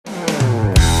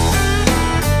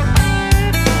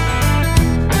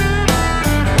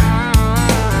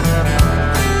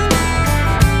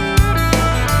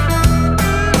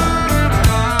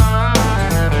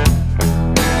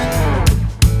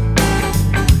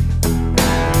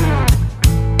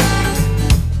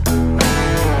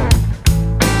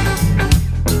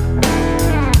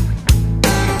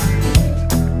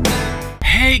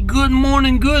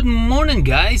good morning,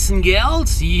 guys and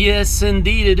gals. Yes,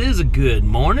 indeed, it is a good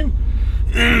morning.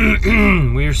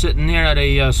 We're sitting here at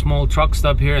a small truck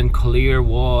stop here in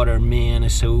Clearwater,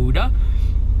 Minnesota.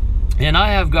 And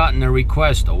I have gotten a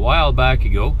request a while back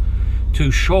ago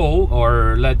to show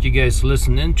or let you guys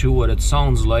listen into what it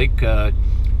sounds like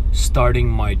starting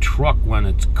my truck when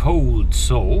it's cold.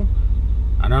 So,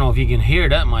 I don't know if you can hear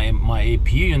that. My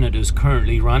AP unit is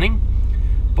currently running.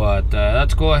 But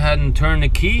let's go ahead and turn the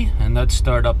key and let's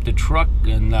start up the truck,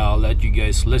 and I'll let you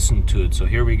guys listen to it. So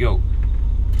here we go.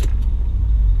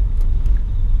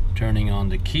 Turning on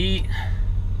the key.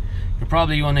 You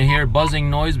probably want to hear buzzing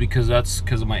noise because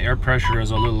my air pressure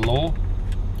is a little low.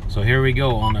 So here we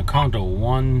go on a count of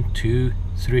 1, 2,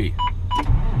 3.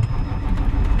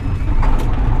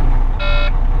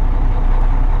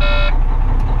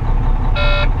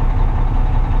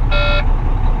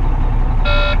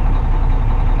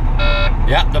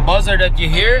 Yeah, the buzzer that you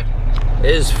hear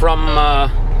is from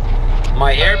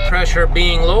my air pressure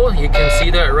being low. You can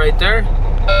see that right there.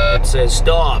 It says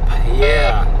stop.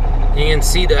 Yeah, you can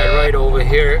see that right over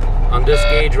here on this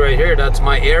gauge right here. That's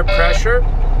my air pressure.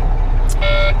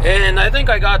 And I think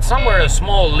I got somewhere a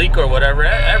small leak or whatever.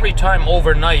 Every time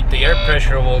overnight, the air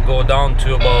pressure will go down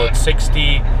to about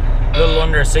 60, a little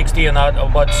under 60, and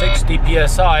about 60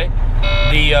 psi.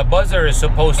 The buzzer is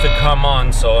supposed to come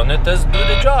on, so, and it does do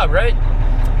the job, right?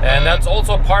 And that's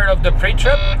also part of the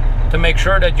pre-trip, to make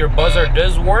sure that your buzzer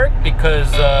does work,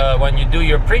 because when you do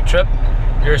your pre-trip,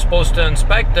 you're supposed to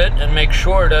inspect it and make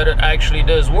sure that it actually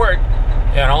does work.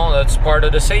 You know, that's part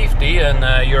of the safety,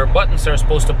 and your buttons are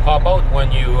supposed to pop out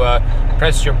when you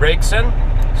press your brakes in.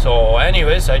 So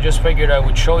anyways, I just figured I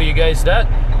would show you guys that.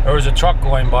 There was a truck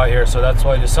going by here, so that's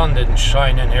why the sun didn't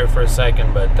shine in here for a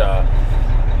second. But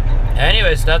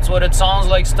anyways, that's what it sounds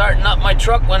like starting up my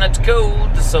truck when it's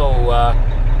cold. So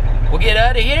we'll get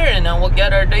out of here and then we'll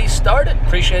get our day started.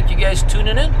 Appreciate you guys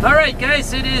tuning in. All right,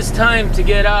 guys, it is time to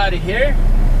get out of here.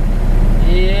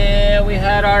 Yeah, we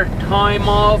had our time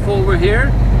off over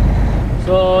here.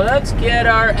 So let's get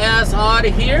our ass out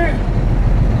of here.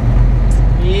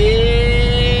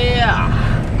 Yeah.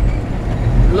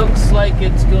 Looks like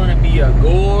it's gonna be a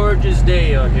gorgeous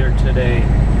day out here today.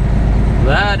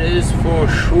 That is for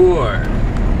sure.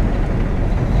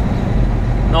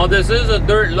 Now this is a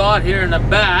dirt lot here in the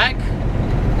back,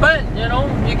 but you know,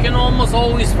 you can almost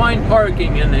always find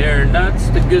parking in here, and that's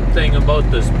the good thing about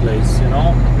this place, you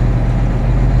know.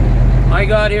 I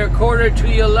got here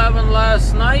 11:45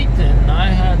 last night, and I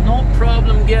had no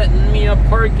problem getting me a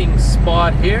parking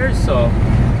spot here, so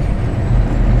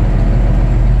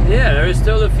yeah, there's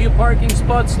still a few parking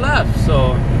spots left,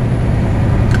 so.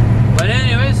 But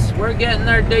anyways, we're getting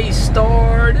our day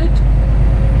started.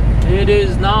 It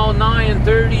is now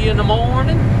 9:30 in the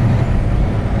morning.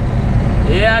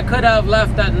 Yeah, I could have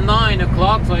left at 9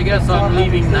 o'clock, so I guess I'm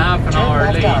leaving half an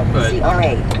hour late. But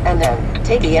and then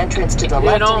take the entrance to the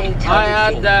left. You know, I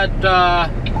had that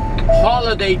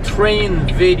holiday train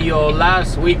video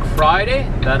last week Friday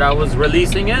that I was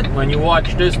releasing it. When you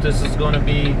watch this, this is going to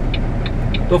be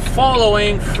the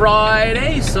following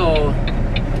Friday. So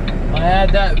I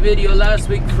had that video last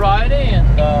week Friday, and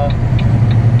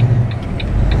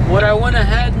what I went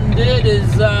ahead and did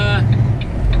is I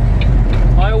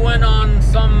went on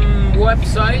some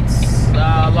websites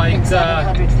like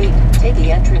 700 feet, take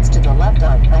the entrance to the left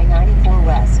on I-94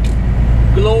 West.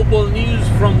 Global News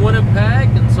from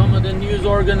Winnipeg and some of the news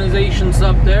organizations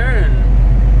up there, and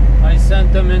I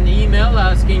sent them an email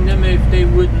asking them if they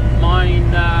wouldn't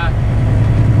mind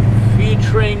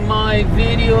featuring my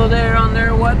video there on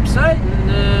their website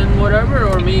and whatever,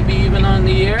 or maybe even on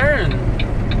the air, and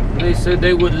they said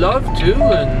they would love to.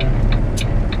 And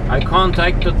I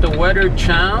contacted the Weather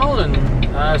Channel and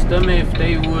asked them if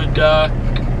they would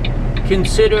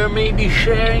consider maybe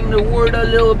sharing the word a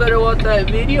little bit about that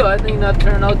video. I think that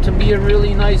turned out to be a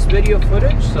really nice video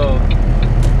footage, so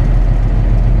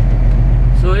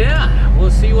yeah,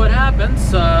 we'll see what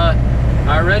happens. I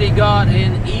already got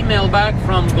an email back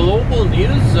from Global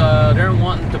News. They're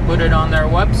wanting to put it on their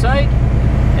website,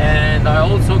 and I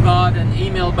also got an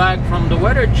email back from the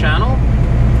Weather Channel.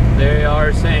 They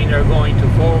are saying they're going to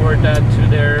forward that to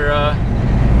their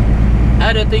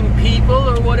editing people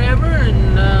or whatever,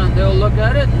 and they'll look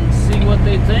at it and see what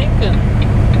they think, and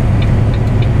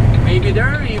maybe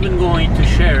they're even going to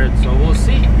share it, so we'll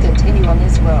see. Continue on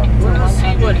this road for we'll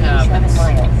see what happens.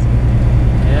 miles.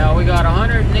 Yeah, we got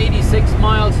 186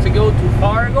 miles to go to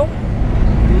Fargo,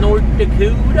 North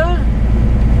Dakota.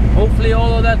 Hopefully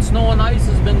all of that snow and ice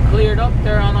has been cleared up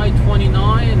there on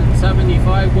I-29 and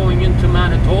 75 going into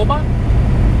Manitoba.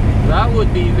 That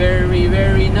would be very,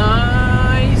 very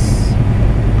nice.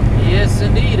 Yeah. Yes,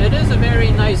 indeed. It is a very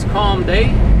nice, calm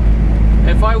day.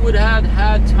 If I would have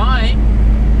had time,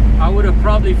 I would have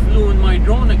probably flew in my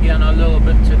drone again a little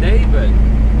bit today, but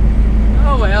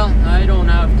oh well, I don't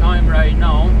have time right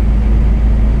now.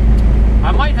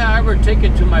 I might, however, take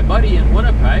it to my buddy in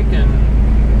Winnipeg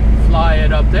and fly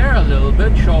it up there a little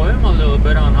bit, show him a little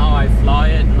bit on how I fly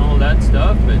it and all that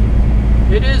stuff. But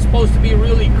it is supposed to be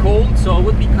really cold, so it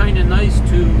would be kind of nice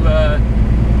to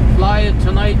fly it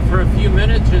tonight for a few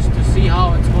minutes just to see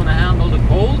how it's going to handle the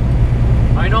cold.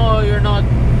 I know you're not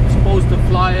supposed to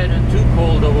fly it in too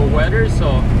cold of a weather, so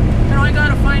you know, I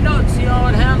gotta find out, see how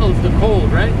it handles the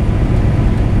cold, right?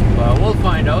 Well, we'll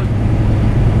find out.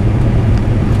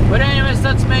 But anyways,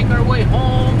 let's make our way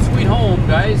home, sweet home,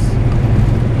 guys.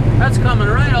 That's coming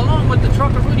right along with the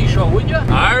Trucker Rudi show, would ya?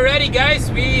 Alrighty,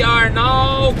 guys, we are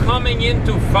now coming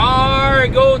into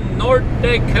Fargo, North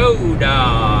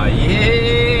Dakota.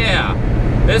 Yeah!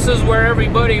 This is where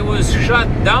everybody was shut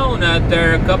down at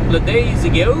there a couple of days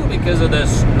ago because of the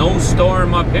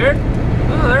snowstorm up here.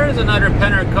 Oh, there's another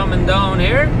penner coming down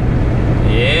here.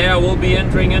 Yeah, we'll be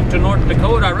entering into North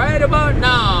Dakota right about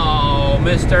now.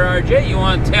 Mr. RJ, you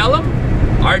want to tell him?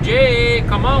 RJ,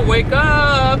 come on, wake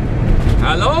up.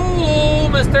 Hello,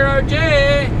 Mr.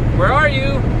 RJ. Where are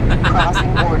you?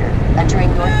 Crossing border,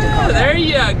 entering North Dakota. There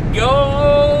you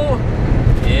go.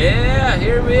 Yeah,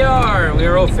 here we are.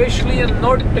 We're officially in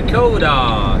North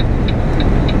Dakota.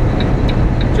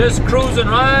 Just cruising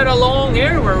right along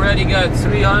here. We're already got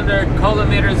 300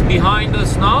 kilometers behind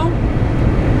us now.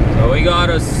 So we got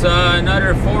us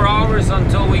another 4 hours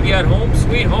until we get home,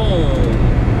 sweet home.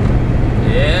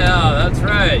 Yeah, that's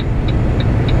right.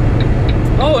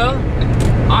 Oh well,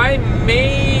 I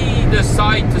may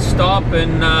decide to stop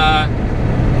in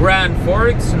Grand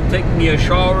Forks and take me a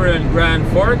shower in Grand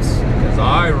Forks, because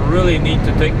I really need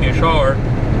to take me a shower.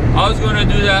 I was going to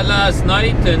do that last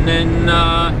night, and then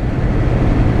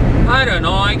I don't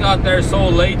know, I got there so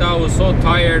late, I was so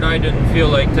tired, I didn't feel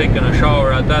like taking a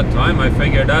shower at that time. I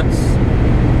figured that's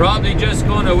probably just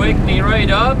going to wake me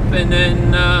right up, and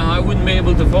then I wouldn't be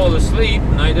able to fall asleep,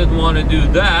 and I didn't want to do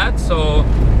that. So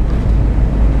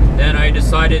then I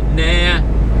decided, nah,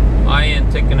 I ain't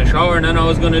taking a shower. And then I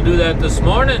was going to do that this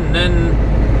morning, and then,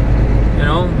 you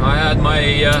know, I had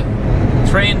my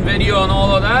train video and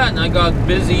all of that, and I got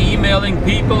busy emailing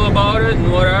people about it and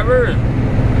whatever,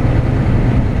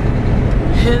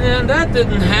 and then that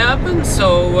didn't happen.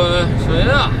 So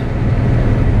yeah,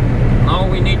 now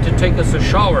we need to take us a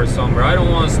shower somewhere. I don't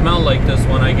want to smell like this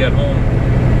when I get home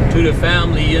to the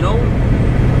family, you know.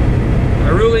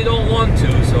 I really don't want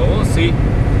to, so we'll see.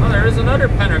 Oh, there is another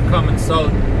penner coming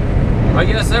south. I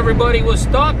guess everybody was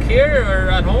stuck here or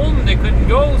at home, they couldn't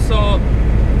go, so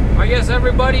I guess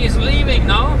everybody's leaving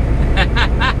now.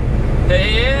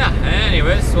 Yeah,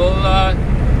 anyways, we'll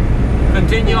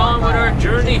continue on with our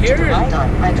journey here and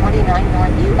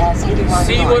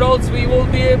see what else we will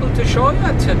be able to show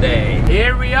you today.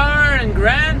 Here we are in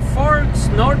Grand Forks,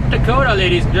 North Dakota,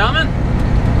 ladies and gentlemen.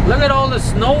 Look at all the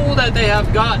snow that they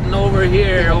have gotten over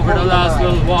here over the last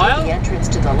little while.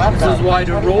 This is why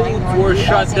the roads were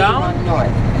shut down.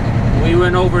 We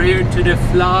went over here to the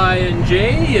Fly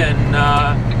J and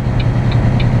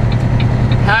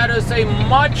had us a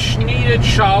much needed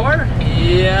shower.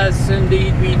 Yes,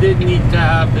 indeed, we did need to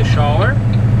have the shower.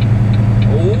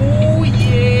 Oh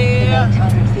yeah.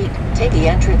 800 feet, take the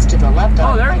entrance to the left.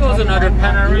 Oh, there goes another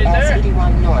penner right there.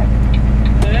 81 north.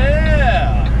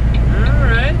 Yeah. All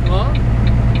right. Well,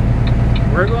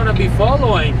 we're going to be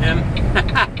following him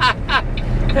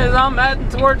because I'm heading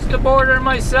towards the border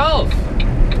myself.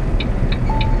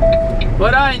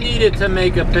 But I needed to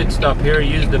make a pit stop here,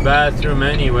 use the bathroom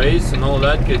anyways, and all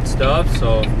that good stuff.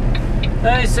 So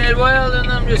I said, well, then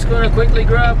I'm just going to quickly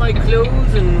grab my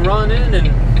clothes and run in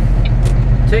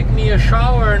and take me a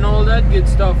shower and all that good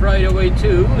stuff right away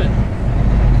too.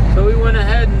 And so we went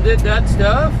ahead and did that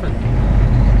stuff, and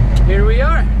here we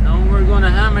are. Now we're going to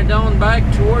hammer down back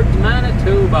towards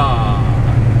Manitoba.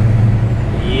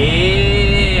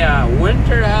 Yeah,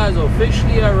 winter has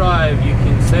officially arrived, you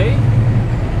can say.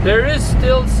 There is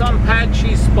still some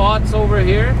patchy spots over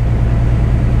here.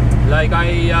 Like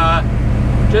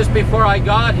just before I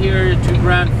got here to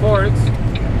Grand Forks,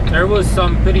 there was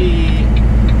some pretty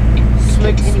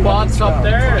slick spots up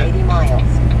there. 80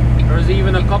 miles. There was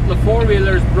even a couple of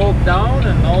four-wheelers broke down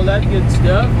and all that good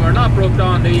stuff. Or not broke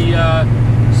down, they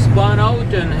spun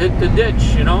out and hit the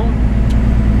ditch, you know.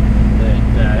 But,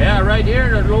 yeah, right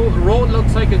here the road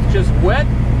looks like it's just wet.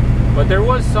 But there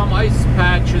was some ice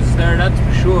patches there, that's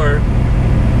for sure.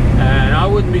 And I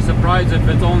wouldn't be surprised if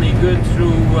it's only good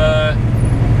through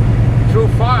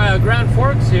Grand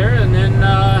Forks here, and then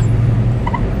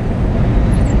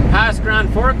past Grand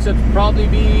Forks, it'll probably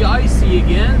be icy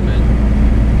again, but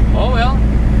oh well.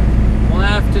 We'll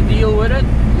have to deal with it.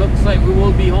 Looks like we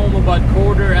will be home about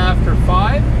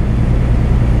 5:15.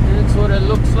 That's what it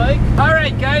looks like.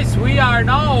 Alright guys, we are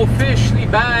now officially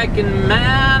back in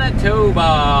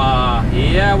Manitoba.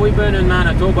 Yeah, we've been in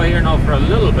Manitoba here now for a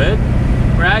little bit.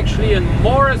 We're actually in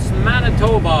Morris,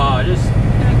 Manitoba. Just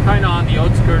kind of on the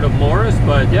outskirts of Morris,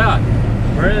 but yeah.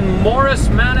 We're in Morris,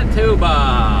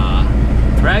 Manitoba.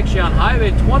 We're actually on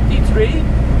Highway 23,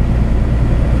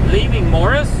 leaving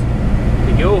Morris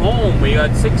to go home. We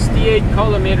got 68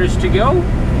 kilometers to go,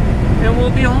 and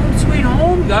we'll be home sweet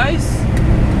home, guys.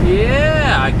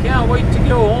 Yeah, I can't wait to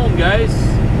go home, guys.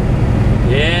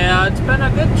 Yeah, it's been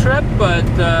a good trip, but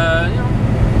you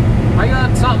know, I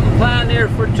got something planned here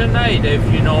for tonight, if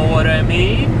you know what I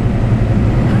mean.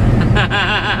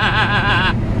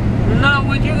 Not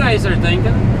what you guys are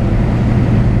thinking.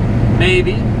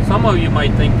 Maybe some of you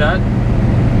might think that.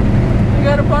 I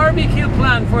got a barbecue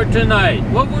planned for tonight.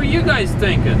 What were you guys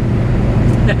thinking?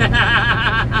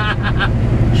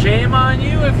 Shame on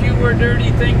you if you were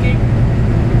dirty thinking.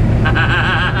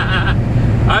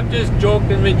 I'm just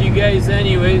joking with you guys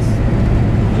anyways.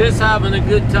 Just having a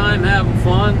good time, having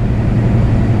fun.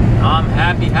 I'm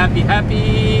happy, happy,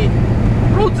 happy.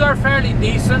 Roads are fairly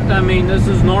decent. I mean, this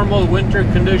is normal winter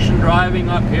condition driving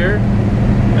up here.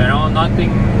 You know,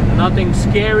 nothing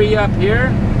scary up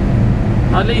here.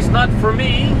 At least not for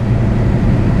me.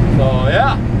 So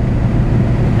yeah.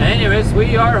 Anyways,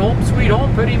 we are home sweet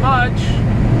home pretty much.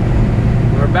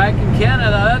 We're back in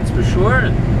Canada, that's for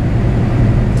sure.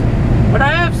 But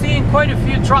I have seen quite a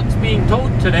few trucks being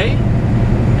towed today,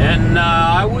 and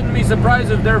I wouldn't be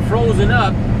surprised if they're frozen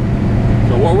up.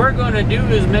 So what we're going to do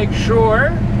is make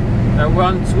sure that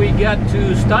once we get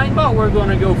to Steinbach, we're going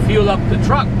to go fuel up the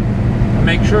truck and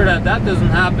make sure that that doesn't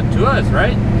happen to us,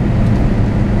 right?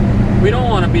 We don't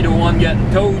want to be the one getting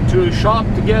towed to a shop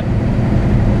to get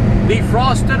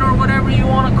defrosted or whatever you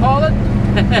want to call it.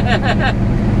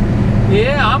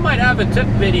 Yeah, I might have a tip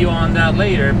video on that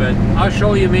later, but I'll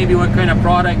show you maybe what kind of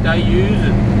product I use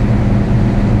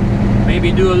and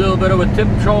maybe do a little bit of a tip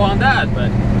show on that.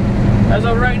 But as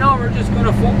of right now, we're just going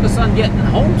to focus on getting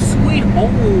home sweet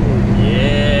home.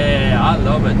 Yeah, I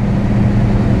love it.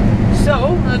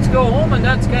 So let's go home and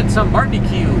let's get some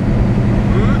barbecue.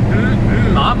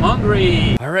 I'm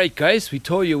hungry. Alright guys, we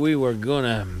told you we were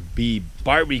gonna be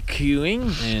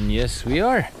barbecuing, and yes we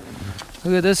are.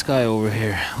 Look at this guy over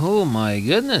here. Oh my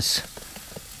goodness.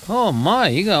 Oh my,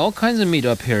 you got all kinds of meat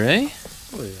up here, eh?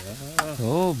 Oh yeah.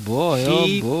 Oh boy, oh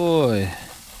boy.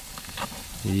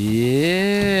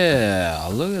 Yeah,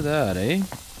 look at that, eh?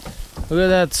 Look at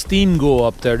that steam go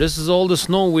up there. This is all the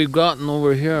snow we've gotten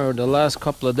over here the last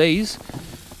couple of days.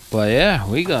 But yeah,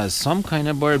 we got some kind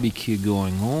of barbecue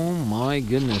going. Oh my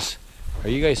goodness. Are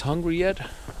you guys hungry yet?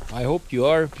 I hope you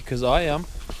are, because I am.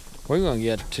 We're gonna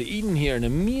get to eating here in a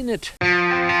minute.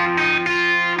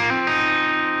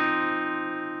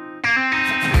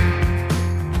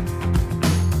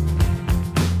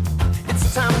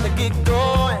 It's time to get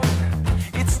going.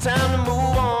 It's time to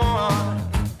move on.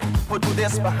 Put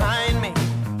this behind me.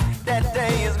 That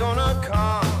day is gonna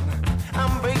come.